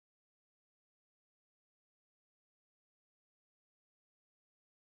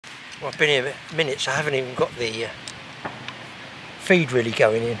Well, I've been here minutes, I haven't even got the feed really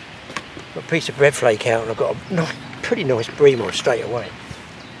going in. Got a piece of bread flake out and I've got a pretty nice bream on straight away.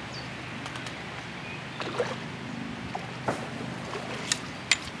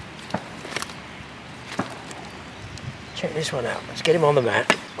 Check this one out, let's get him on the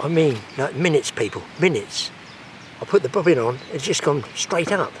mat. I mean, like minutes people, minutes. I put the bobbin on, it's just gone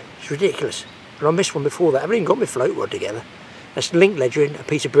straight up. It's ridiculous. And I missed one before that, I haven't even got my float rod together. That's link ledgering, a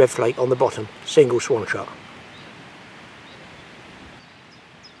piece of bread flake on the bottom, single swan shot.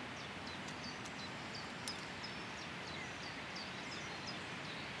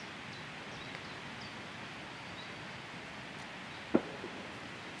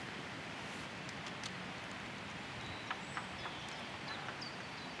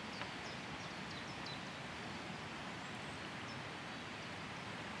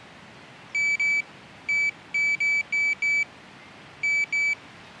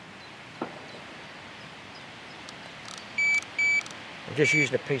 I'm just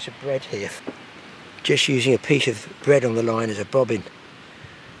using a piece of bread here. Just using a piece of bread on the line as a bobbin.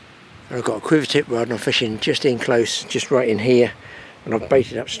 And I've got a quiver tip rod and I'm fishing just in close, just right in here. And I've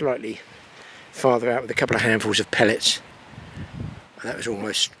baited up slightly farther out with a couple of handfuls of pellets. And that was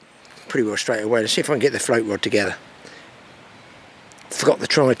almost pretty well straight away. Let's see if I can get the float rod together. Forgot the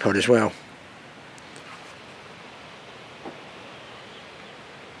tripod as well.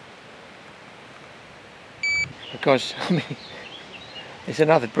 Because, I mean, there's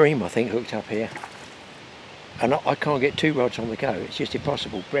another bream I think hooked up here. And I can't get two rods on the go, it's just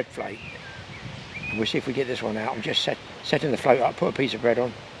impossible. Bread flake. And we'll see if we get this one out. I'm just setting the float up, put a piece of bread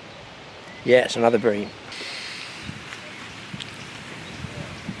on. Yeah, it's another bream.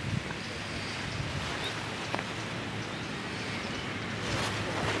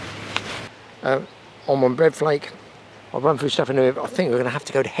 On my bread flake, I'll run through stuff in a minute, but I think we're going to have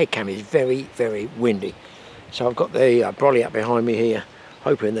to go to head cam. It's very, very windy. So I've got the brolly up behind me here,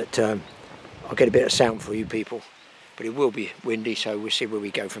 hoping that I'll get a bit of sound for you people. But it will be windy, so we'll see where we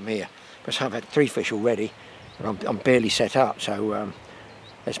go from here. But I've had 3 fish already, and I'm barely set up, so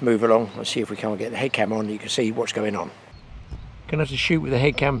let's move along and see if we can't get the head cam on. You can see what's going on. Gonna have to shoot with the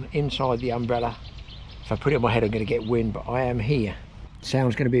head cam inside the umbrella. If I put it on my head, I'm going to get wind, but I am here.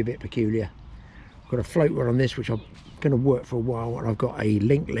 Sound's going to be a bit peculiar. I've got a float rod on this, which I'm going to work for a while, and I've got a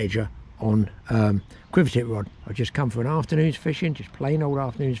link ledger on quiver tip rod. I've just come for an afternoon's fishing, just plain old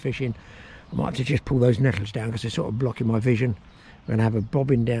afternoon's fishing. I might have to just pull those nettles down because they're sort of blocking my vision. I'm going to have a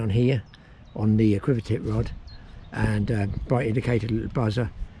bobbin down here on the quiver tip rod and bright indicator, little buzzer,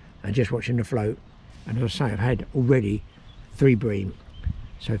 and just watching the float. And as I say, I've had already 3 bream,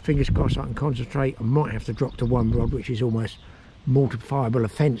 so fingers crossed I can concentrate. I might have to drop to 1 rod, which is almost multipliable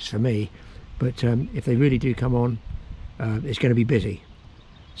offence for me, but if they really do come on, it's going to be busy.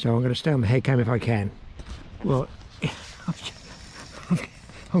 So I'm going to stay on the head cam if I can. Well,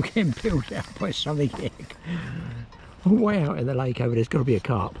 I'm getting peeled out by something here. I'm way out in the lake over there. There's got to be a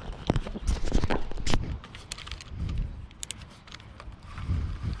carp.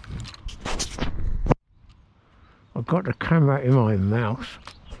 I've got the camera in my mouth.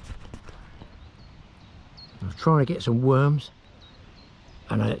 I'm trying to get some worms,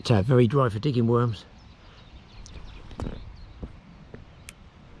 and it's very dry for digging worms.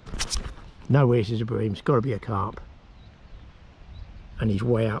 No way this is a bream, it's got to be a carp. And he's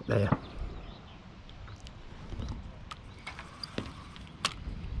way out there.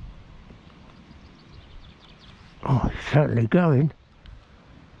 Oh, he's certainly going.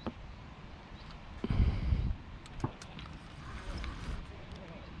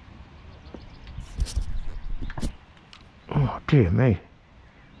 Oh dear me.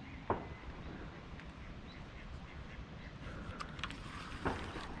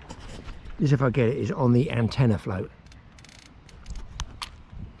 This, if I get it, is on the antenna float.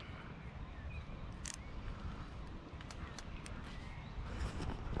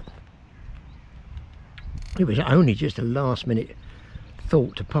 It was only just a last minute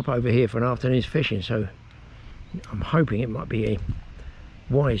thought to pop over here for an afternoon's fishing, so I'm hoping it might be a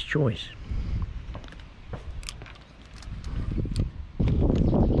wise choice.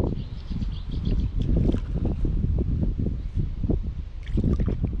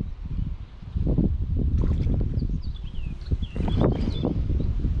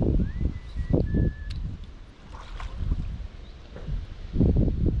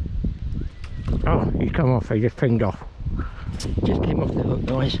 Oh, he's come off, he just pinged off. Just came off the hook,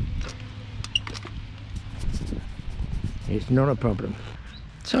 guys. It's not a problem.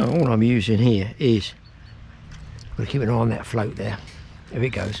 So all I'm using here is, we'll keep an eye on that float there. There it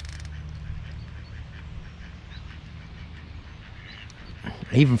goes.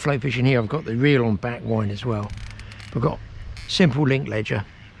 Even float fishing here, I've got the reel on back wind as well. I've got simple link ledger.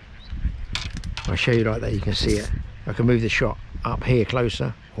 I'll show you like that, you can see it. I can move the shot up here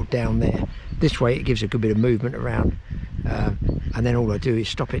closer or down there. This way it gives a good bit of movement around, and then all I do is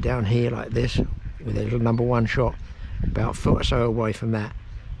stop it down here like this with a little #1 shot about a foot or so away from that,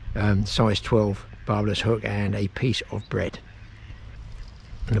 size 12 barbless hook and a piece of bread.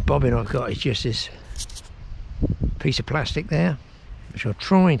 And the bobbin I've got is just this piece of plastic there, which I'm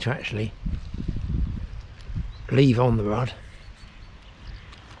trying to actually leave on the rod.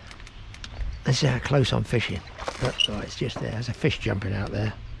 This is how close I'm fishing. That's right, it's just there. There's a fish jumping out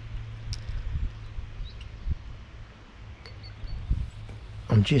there.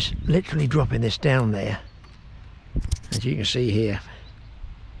 I'm just literally dropping this down there, as you can see here,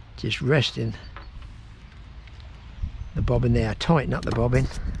 just resting the bobbin there. Tighten up the bobbin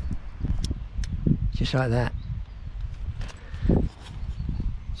just like that.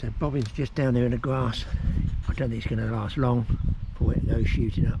 So bobbin's just down there in the grass. I don't think it's going to last long before it goes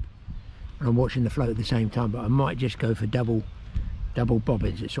shooting up. And I'm watching the float at the same time, but I might just go for double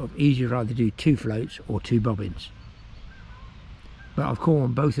bobbins. It's sort of easier to either do 2 floats or 2 bobbins. But I've caught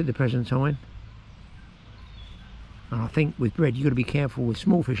on both at the present time. And I think with bread you've got to be careful with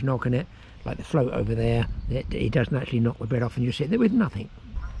small fish knocking it, like the float over there. It doesn't actually knock the bread off and you're sitting there with nothing.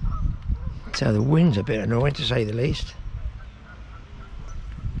 So the wind's a bit annoying, to say the least.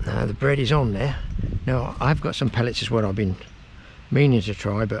 Now the bread is on there. Now I've got some pellets as well I've been meaning to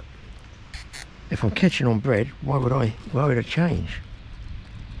try, but if I'm catching on bread, why would I change?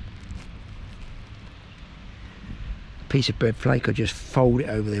 A piece of bread flake, I just fold it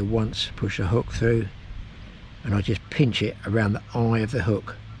over there once, push the hook through, and I just pinch it around the eye of the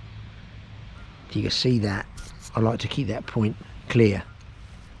hook. You can see that. I like to keep that point clear.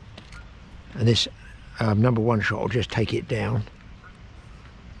 And this #1 shot will just take it down.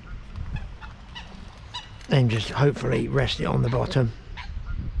 Then just hopefully rest it on the bottom.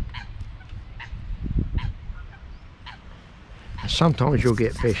 Sometimes you'll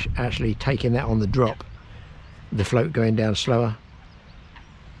get fish actually taking that on the drop, the float going down slower.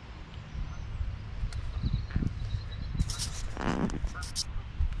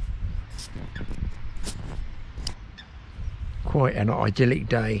 Quite an idyllic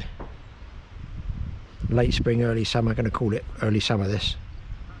day. Late spring, early summer, I'm going to call it early summer this.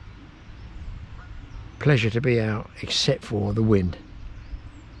 Pleasure to be out, except for the wind.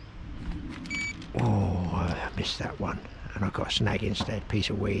 Oh, I missed that one. And I got a snag instead, piece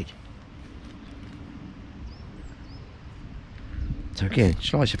of weed. So again,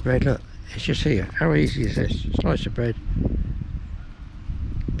 slice of bread, look, it's just here. How easy is this? Slice of bread,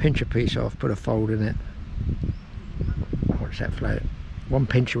 pinch a piece off, put a fold in it. Watch that float. One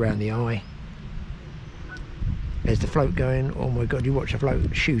pinch around the eye. There's the float going. Oh my god, you watch the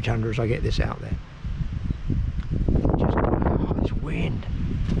float shoot under as I get this out there. Just, oh, this wind.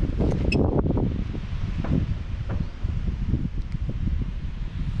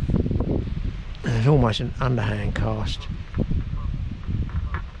 There's almost an underhand cast.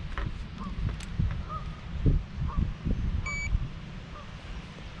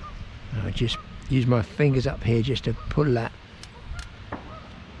 I just use my fingers up here just to pull that.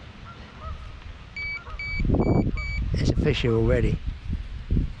 There's a fish here already.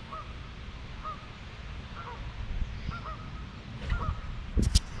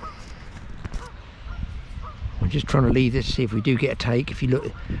 I'm just trying to leave this to see if we do get a take. If you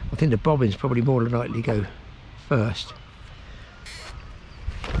look, I think the bobbin's probably more than likely to go first.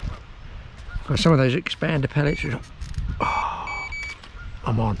 Got some of those expander pellets. Oh,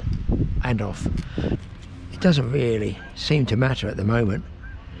 I'm on and off. It doesn't really seem to matter at the moment.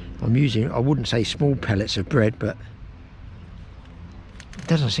 I'm using, I wouldn't say small pellets of bread, but it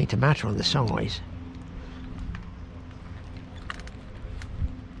doesn't seem to matter on the size.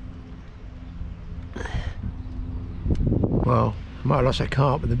 Well, I might have lost a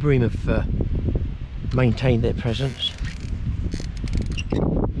carp, but the bream have maintained their presence.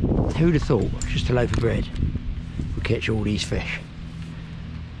 Who'd have thought just a loaf of bread would catch all these fish?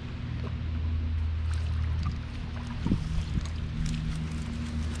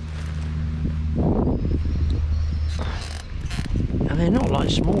 And they're not like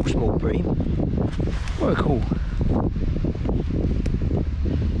small bream. What are they called?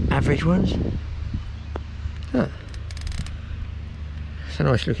 Average ones. Huh. It's a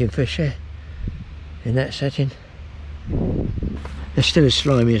nice looking fish there in that setting. They're still as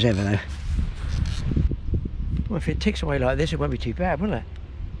slimy as ever though. Well, if it ticks away like this, it won't be too bad, will it?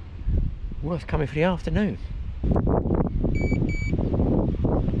 Worth coming for the afternoon.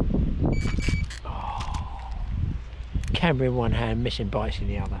 Oh, camera in one hand, missing bites in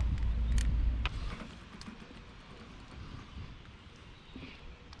the other.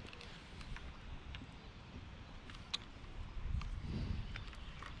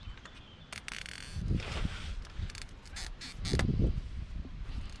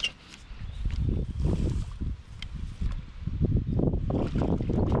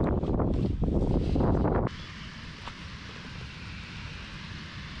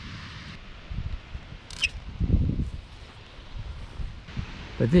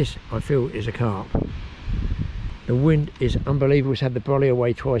 But this, I feel, is a carp. The wind is unbelievable. It's had the brolly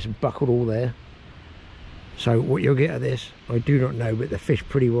away twice and buckled all there. So what you'll get at this, I do not know, but the fish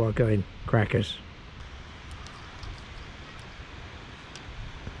pretty well going crackers.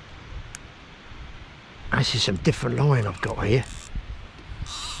 This is some different line I've got here.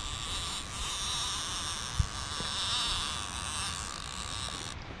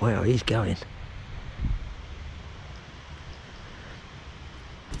 Wow, he's going.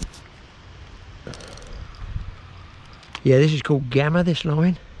 Yeah, this is called Gamma, this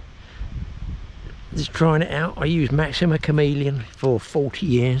line. Just trying it out. I used Maxima Chameleon for 40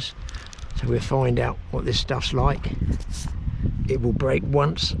 years. So we'll find out what this stuff's like. It will break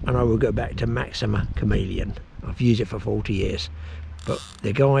once and I will go back to Maxima Chameleon. I've used it for 40 years. But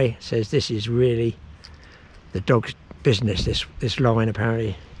the guy says this is really the dog's business, this line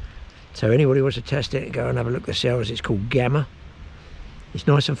apparently. So anybody who wants to test it, go and have a look themselves. It's called Gamma. It's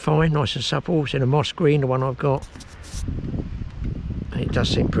nice and fine, nice and supple. It's in a moss green, the one I've got. And it does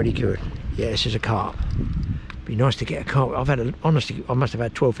seem pretty good. Yeah, this is a carp. Be nice to get a carp. I've had honestly, I must have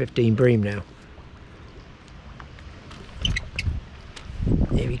had 12-15 bream now.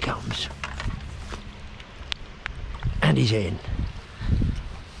 Here he comes. And he's in.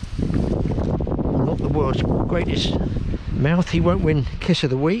 Not the world's greatest mouth. He won't win Kiss of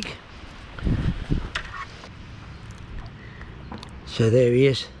the Week. So there he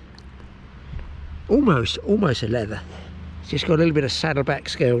is. Almost a leather. It's just got a little bit of saddleback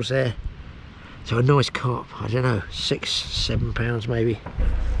scales there. So a nice carp, I don't know, 6-7 pounds maybe.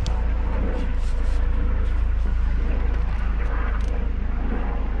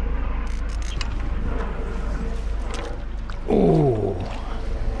 Oh,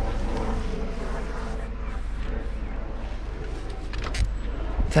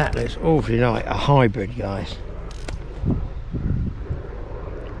 that looks awfully like a hybrid, guys.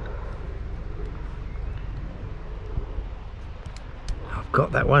 I've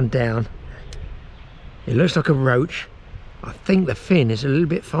got that one down. It looks like a roach. I think the fin is a little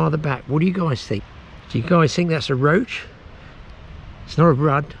bit farther back. What do you guys think? Do you guys think that's a roach? It's not a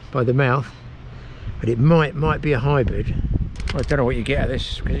rudd by the mouth, but it might be a hybrid. I don't know what you get at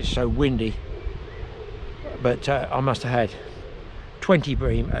this because it's so windy, but I must have had 20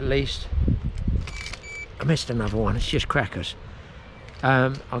 bream at least. I missed another one. It's just crackers.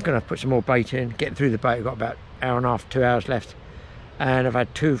 I'm going to put some more bait in, getting through the bait. I've got about an hour and a half, 2 hours left, and I've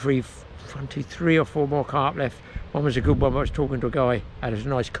had 3 or 4 more carp left. One was a good one. I was talking to a guy, had a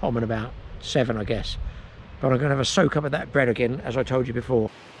nice common, about 7 I guess. But I'm going to have a soak up of that bread again, as I told you before.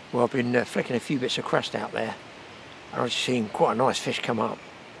 Well, I've been flicking a few bits of crust out there, and I've seen quite a nice fish come up.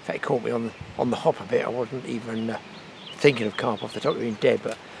 In fact, it caught me on the hop a bit. I wasn't even thinking of carp off the top of being dead,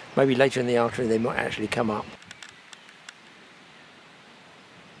 but maybe later in the afternoon they might actually come up.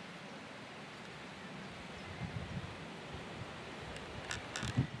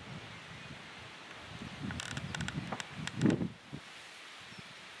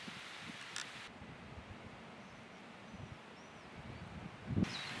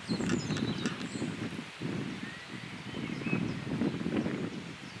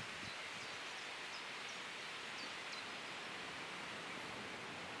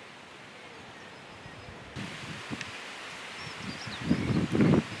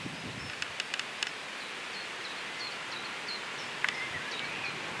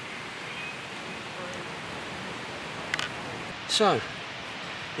 So,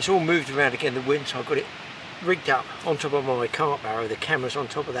 it's all moved around again, the wind, so I've got it rigged up on top of my carp barrow. The camera's on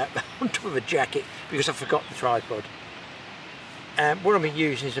top of that, on top of a jacket, because I forgot the tripod. What I've been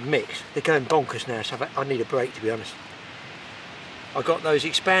using is a mix. They're going bonkers now, so I need a break, to be honest. I've got those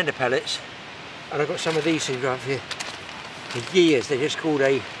expander pellets, and I've got some of these things right here. For years, they're just called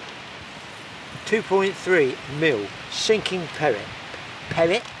a 2.3mm sinking parrot.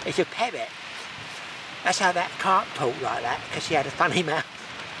 Parrot? It's a parrot. That's how that carp talked like that, because he had a funny mouth.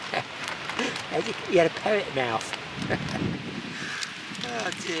 He had a parrot mouth.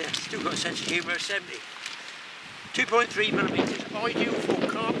 Oh dear, still got a sense of humour at 70. 2.3mm, ideal for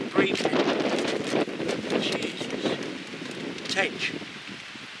carp bream. Jesus. Tench.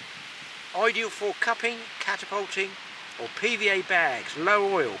 Ideal for cupping, catapulting, or PVA bags,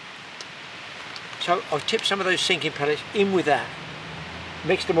 low oil. So I've tipped some of those sinking pellets in with that,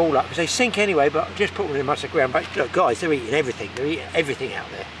 mixed them all up, because they sink anyway, but I've just put them in much of ground bait. Look guys, they're eating everything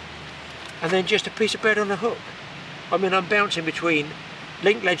out there. And then just a piece of bread on a hook. I mean, I'm bouncing between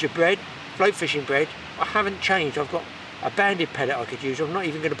link ledger bread, float fishing bread. I haven't changed. I've got a banded pellet I could use. I'm not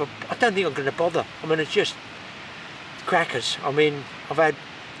even going to, I don't think I'm going to bother. I mean, it's just crackers. I mean, I've had,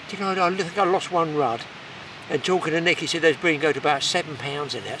 you know, I think I lost one rod. And talking to Nick, he said those bream go to about £7 in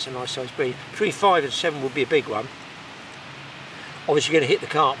there. That's a nice size bream. Between 5 and 7 would be a big one. Obviously going to hit the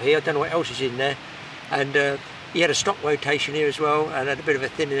carp here. I don't know what else is in there. And he had a stock rotation here as well, and had a bit of a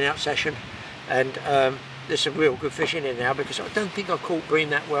thinning out session. And there's some real good fish in here now, because I don't think I've caught bream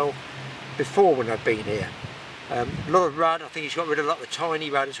that well before when I've been here. A lot of rudd. I think he's got rid of a lot of the tiny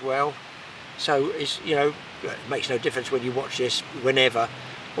rudd as well. So it's, you know, it makes no difference when you watch this, whenever.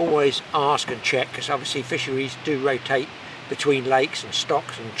 Always ask and check, because obviously fisheries do rotate between lakes and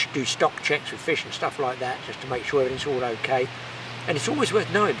stocks and do stock checks with fish and stuff like that, just to make sure everything's all okay. And it's always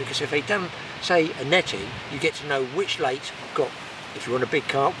worth knowing, because if they done, say, a netting, you get to know which lakes have got, if you want a big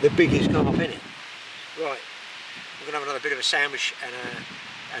carp, the biggest carp in it. Right, we're going to have another bit of a sandwich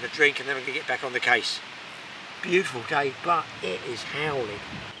and a drink, and then we're going to get back on the case. Beautiful day, but it is howling.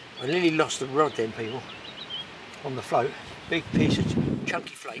 I nearly lost the rod then, people, on the float. Big piece of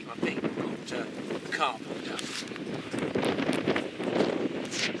chunky flake, I think, got carp hooked up.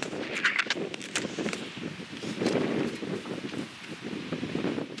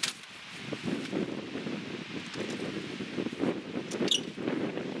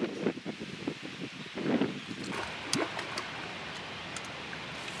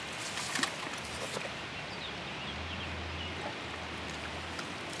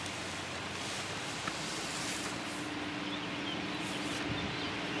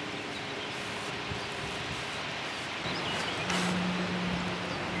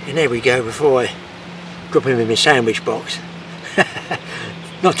 And there we go, before I drop him in my sandwich box.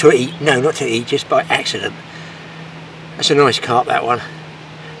 Not to eat, no, not to eat, just by accident. That's a nice carp, that one.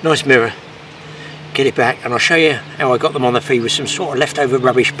 Nice mirror. Get it back, and I'll show you how I got them on the feed with some sort of leftover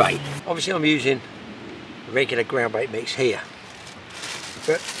rubbish bait. Obviously I'm using a regular ground bait mix here,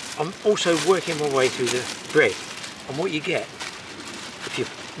 but I'm also working my way through the bread. And what you get, if you're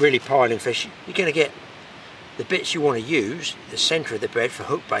really piling fish, you're going to get the bits you want to use, the centre of the bread for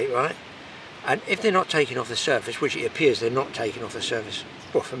hook bait, right? And if they're not taking off the surface, which it appears they're not taking off the surface,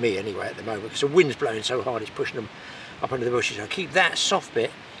 well, for me anyway at the moment, because the wind's blowing so hard it's pushing them up under the bushes. I keep that soft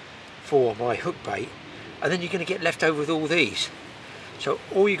bit for my hook bait, and then you're going to get left over with all these. So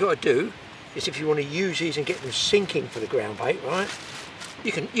all you got to do is, if you want to use these and get them sinking for the ground bait, right?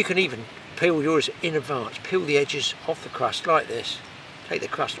 You can even peel yours in advance, peel the edges off the crust like this, take the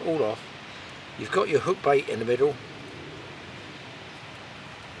crust all off. You've got your hook bait in the middle.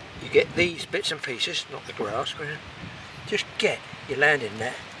 You get these bits and pieces, not the grass. Just get your landing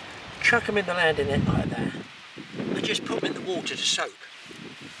net, chuck them in the landing net like that, and just put them in the water to soak.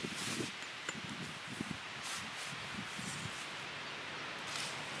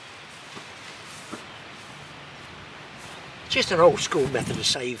 Just an old school method to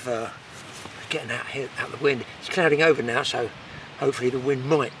save getting out here, out the wind. It's clouding over now, so hopefully the wind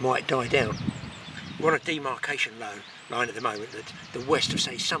might die down. We're on a demarcation line at the moment. That the west of,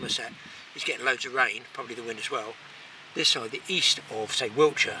 say, Somerset is getting loads of rain, probably the wind as well. This side, the east of, say,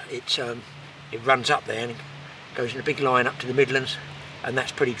 Wiltshire, it runs up there and goes in a big line up to the Midlands, and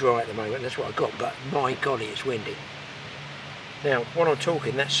that's pretty dry at the moment. That's what I got, but my golly, it's windy. Now, when I'm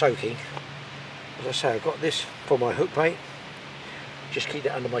talking, that's soaking. As I say, I've got this for my hook bait. Just keep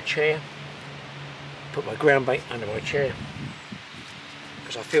that under my chair. Put my ground bait under my chair,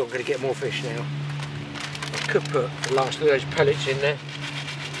 because I feel I'm going to get more fish now. I could put the last of those pellets in there,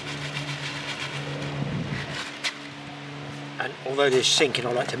 and although they're sinking,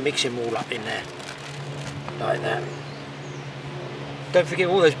 I like to mix them all up in there like that. Don't forget,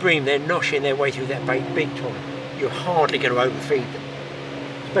 all those bream, they're noshing their way through that bait big time. You're hardly going to overfeed them,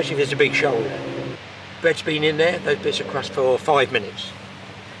 especially if there's a big shoulder. Bread's been in there, those bits of crust, for 5 minutes.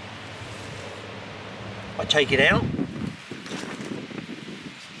 I take it out.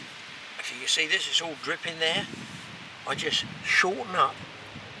 If you can see this, it's all dripping there. I just shorten up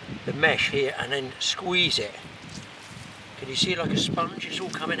the mesh here and then squeeze it. Can you see it like a sponge? It's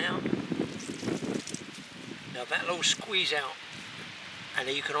all coming out. Now that'll all squeeze out, and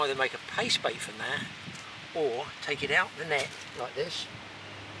then you can either make a paste bait from that, or take it out the net like this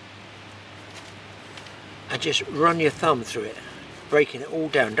and just run your thumb through it, breaking it all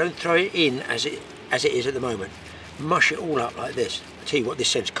down. Don't throw it in as it is at the moment. Mush it all up like this. I tell you what, this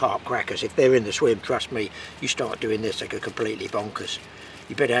sends carp crackers. If they're in the swim, trust me, you start doing this, they go completely bonkers.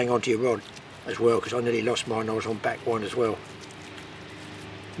 You better hang on to your rod as well, because I nearly lost mine. I was on back one as well.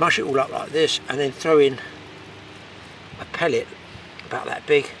 Mush it all up like this, and then throw in a pellet about that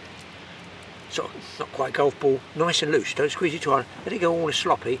big, sort of not quite golf ball, nice and loose. Don't squeeze it too hard. Let it go all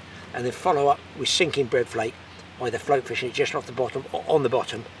sloppy, and then follow up with sinking bread flake, either float fishing it just off the bottom or on the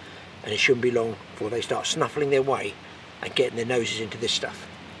bottom, and it shouldn't be long before they start snuffling their way and getting their noses into this stuff.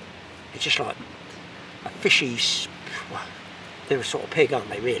 It's just like a fishy, well, they're a sort of pig, aren't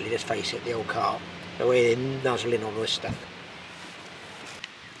they, really? Let's face it, the old carp, the way they're nuzzling on this stuff.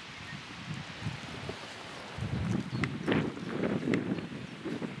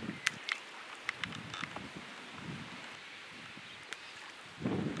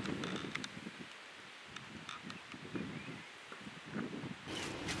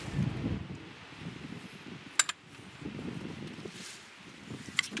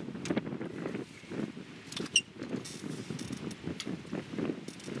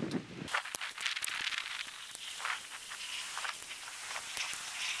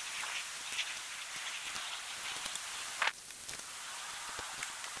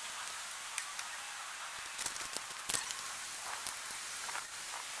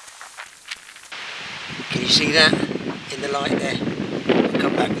 Can you see that in the light there? I'll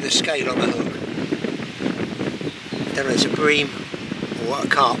come back with a scale on the hook. Don't know if it's a bream or a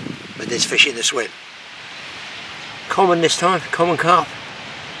carp, but there's fish in the swim. Common this time, common carp.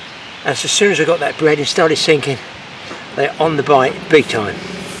 And so as soon as I got that bread and started sinking, they're on the bite big time.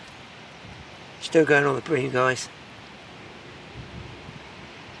 Still going on the bream, guys.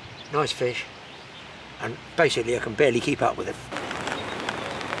 Nice fish. And basically I can barely keep up with it.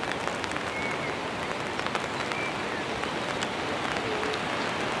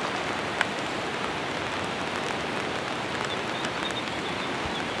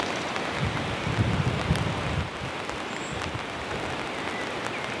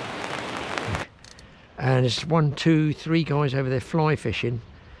 And there's 1, 2, 3 guys over there fly fishing.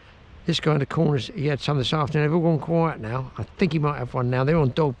 This guy in the corners, he had some this afternoon. They've all gone quiet now. I think he might have one now. They're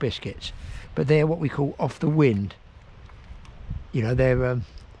on dog biscuits, but they're what we call off the wind. You know, they're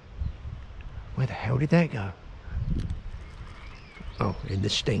where the hell did that go? Oh, in the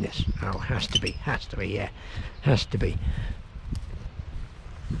stingers. Oh, has to be, yeah, has to be.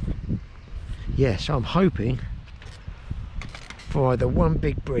 Yeah, so I'm hoping for either one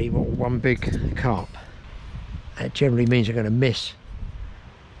big bream or one big carp. That generally means I'm going to miss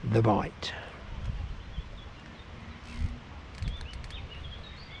the bite.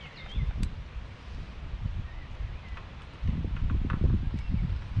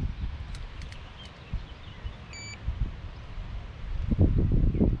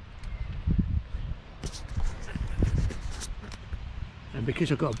 And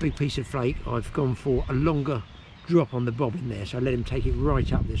because I've got a big piece of flake, I've gone for a longer drop on the bobbin there, so I let him take it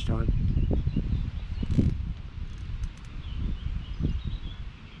right up this time.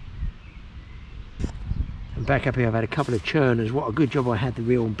 And back up here I've had a couple of churners. What a good job I had the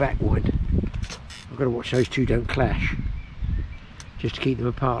reel and back wind. I've got to watch those two don't clash, just to keep them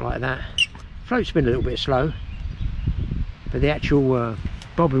apart like that. Float's been a little bit slow, but the actual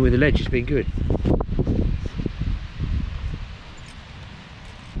bobbing with the ledge has been good.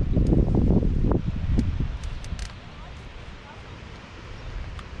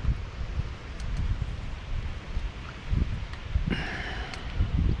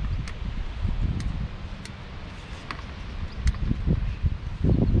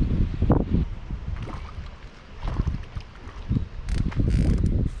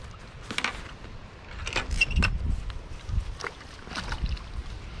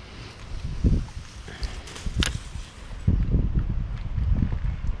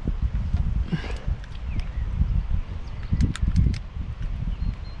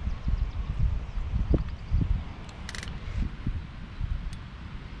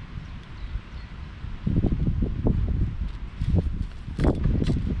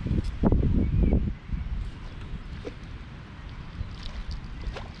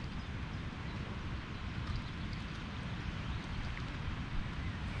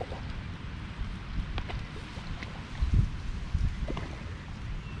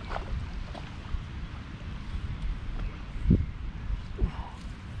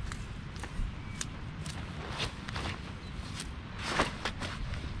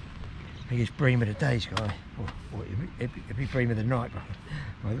 Biggest bream of the day's guy, or it'd be bream of the night,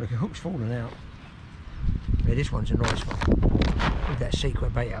 but look, the hook's fallen out. Yeah, this one's a nice one. Move that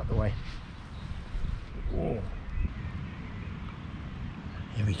sequin bait out the way. Whoa.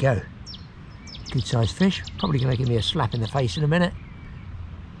 Here we go. Good sized fish, probably going to give me a slap in the face in a minute.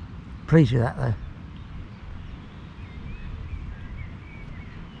 pleased with that though.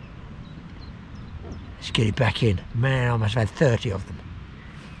 Let's get it back in. Man, I must have had 30 of them.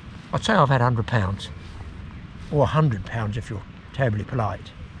 I'd say I've had £100. Or £100 if you're terribly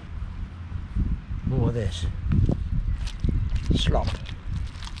polite. More of this. Slop.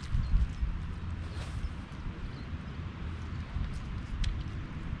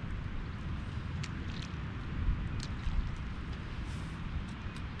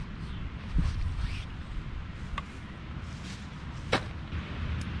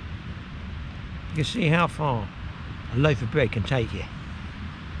 You can see how far a loaf of bread can take you.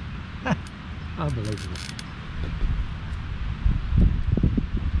 Unbelievable.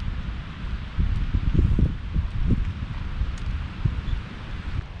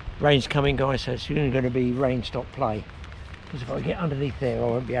 Rain's coming, guys, so it's soon going to be rain stop play. Because if I get underneath there, I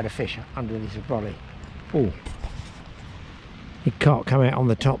won't be able to fish under this brolly. Oh, you can't come out on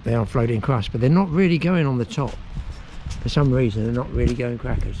the top there on floating crust, but they're not really going on the top. For some reason, they're not really going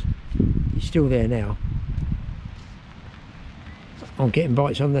crackers. He's still there now. I'm getting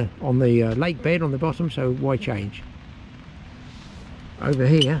bites on the lake bed on the bottom, so why change? Over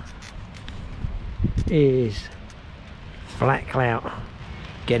here is black clout.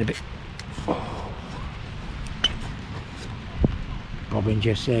 Getting a bit. Oh. Bobbing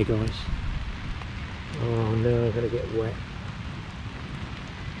just there, guys. Oh no, I'm gonna get wet.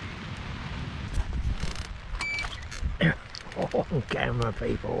 On camera,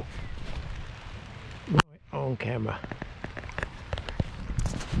 people. Right on camera.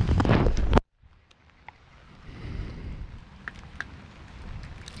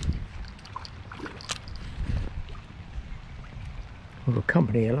 We've got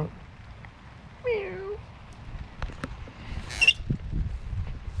company here, look. Meow.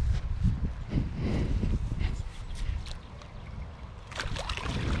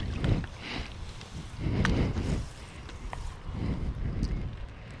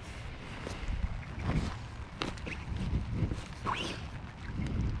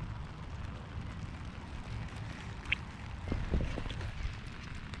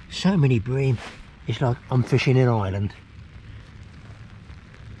 So many bream, it's like I'm fishing in Ireland.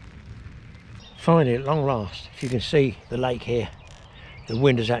 Finally, at long last, if you can see the lake here, the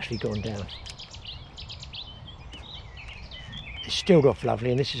wind has actually gone down. It's stilled off lovely,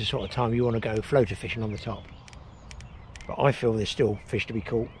 and this is the sort of time you want to go floater fishing on the top. But I feel there's still fish to be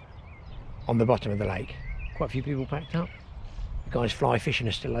caught on the bottom of the lake. Quite a few people packed up. The guys fly fishing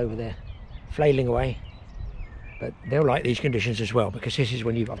are still over there, flailing away. But they'll like these conditions as well, because this is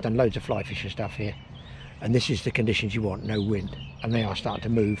when I've done loads of fly fishing stuff here, and this is the conditions you want, no wind, and they are starting to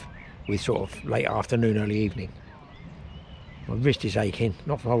move with sort of late afternoon, early evening. My wrist is aching,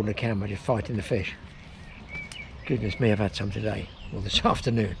 not from holding the camera, just fighting the fish. Goodness me, I've had some today, or this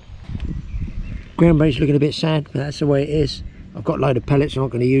afternoon. Groundbait's looking a bit sad, but that's the way it is. I've got a load of pellets, I'm not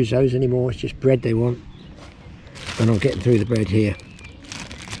going to use those anymore, it's just bread they want. And I'm getting through the bread here.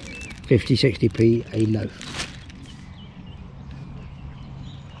 50, 60p a loaf.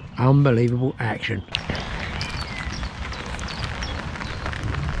 Unbelievable action.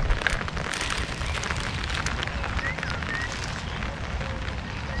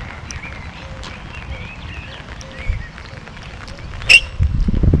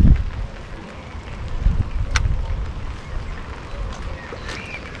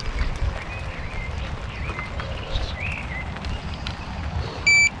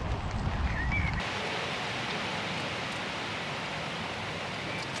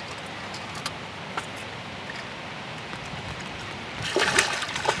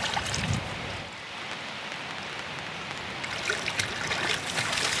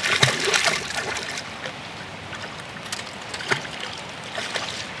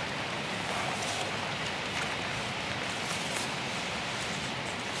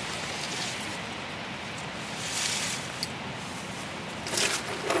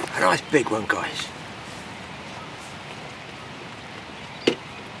 A nice big one, guys.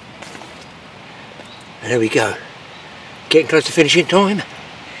 And there we go. Getting close to finishing time.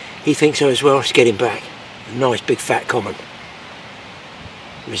 He thinks so as well. Let's get him back. A nice big fat common.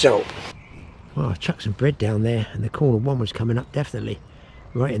 Result. Well, I chucked some bread down there, and the corner one was coming up definitely,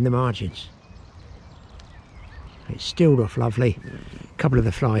 right in the margins. It's stilled off lovely. A couple of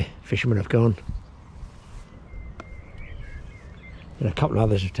the fly fishermen have gone. And a couple of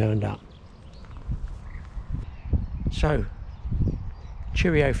others have turned up. So,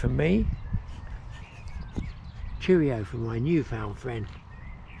 cheerio from me. Cheerio from my newfound friend,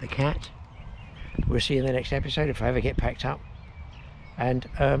 the cat. We'll see you in the next episode if I ever get packed up. And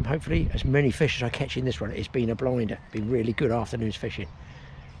hopefully as many fish as I catch in this one. It's been a blinder. Been really good afternoon's fishing.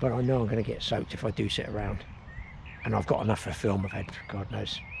 but I know I'm going to get soaked if I do sit around. And I've got enough for a film. I've had, God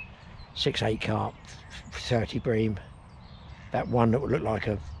knows, 6-8 carp, 30 bream, that one that would look like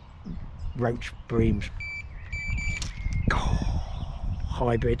a roach bream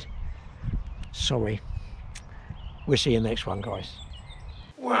hybrid. Sorry. We'll see you in the next one, guys.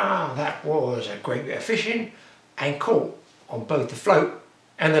 Wow, that was a great bit of fishing and caught on both the float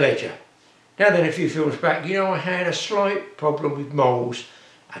and the ledger. Now then, a few films back, you know I had a slight problem with moles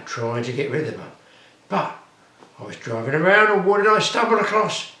and trying to get rid of them. But I was driving around and what did I stumble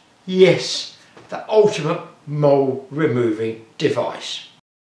across? Yes, the ultimate mole removing device.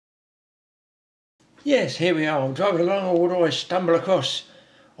 Yes, here we are. I'm driving along and what do I stumble across?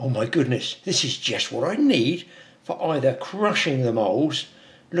 Oh my goodness, this is just what I need for either crushing the moles.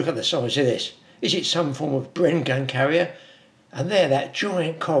 Look at the size of this. Is it some form of Bren gun carrier? And there, that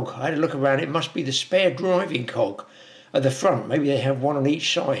giant cog. I had a look around. It must be the spare driving cog at the front. Maybe they have one on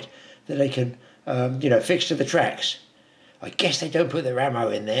each side that they can, fix to the tracks. I guess they don't put their ammo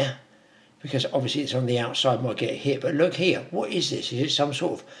in there because obviously it's on the outside, might get hit. But look here, what is this? Is it some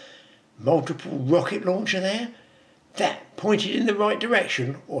sort of multiple rocket launcher there? That pointed in the right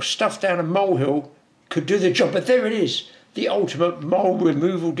direction or stuffed down a molehill could do the job. But there it is, the ultimate mole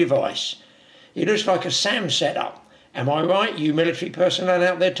removal device. It looks like a SAM setup. Am I right, you military personnel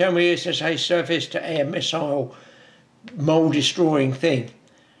out there? Tell me it's just a surface-to-air missile mole-destroying thing.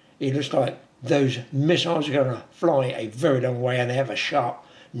 It looks like those missiles are going to fly a very long way and they have a sharp,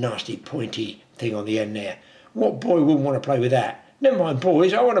 nasty, pointy thing on the end there. What boy wouldn't want to play with that? Never mind,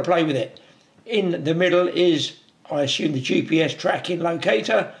 boys, I want to play with it. In the middle is, I assume, the GPS tracking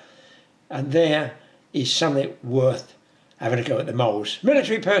locator, and there is something worth having a go at the moles.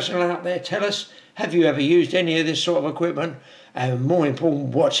 Military personnel out there, tell us, have you ever used any of this sort of equipment? And more important,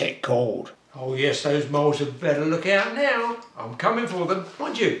 what's it called? Oh yes, those moles have better look out now. I'm coming for them.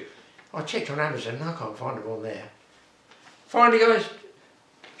 Mind you, I checked on Amazon and I can't find them on there. Finally guys,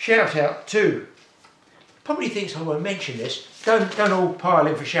 shout out to, probably thinks I won't mention this, don't all pile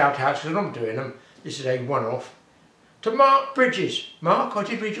in for shout outs because I'm not doing them. This is a one-off. To Mark Bridges. Mark, I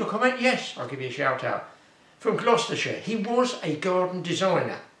did read your comment. Yes, I'll give you a shout out. From Gloucestershire. He was a garden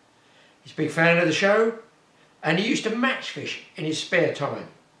designer. He's a big fan of the show and he used to match fish in his spare time.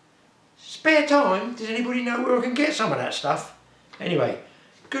 Spare time? Does anybody know where I can get some of that stuff? Anyway,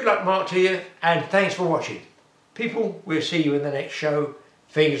 good luck Mark to you and thanks for watching. People, we'll see you in the next show.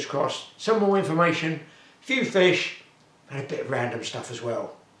 Fingers crossed. Some more information, a few fish and a bit of random stuff as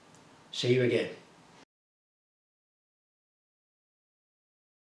well. See you again.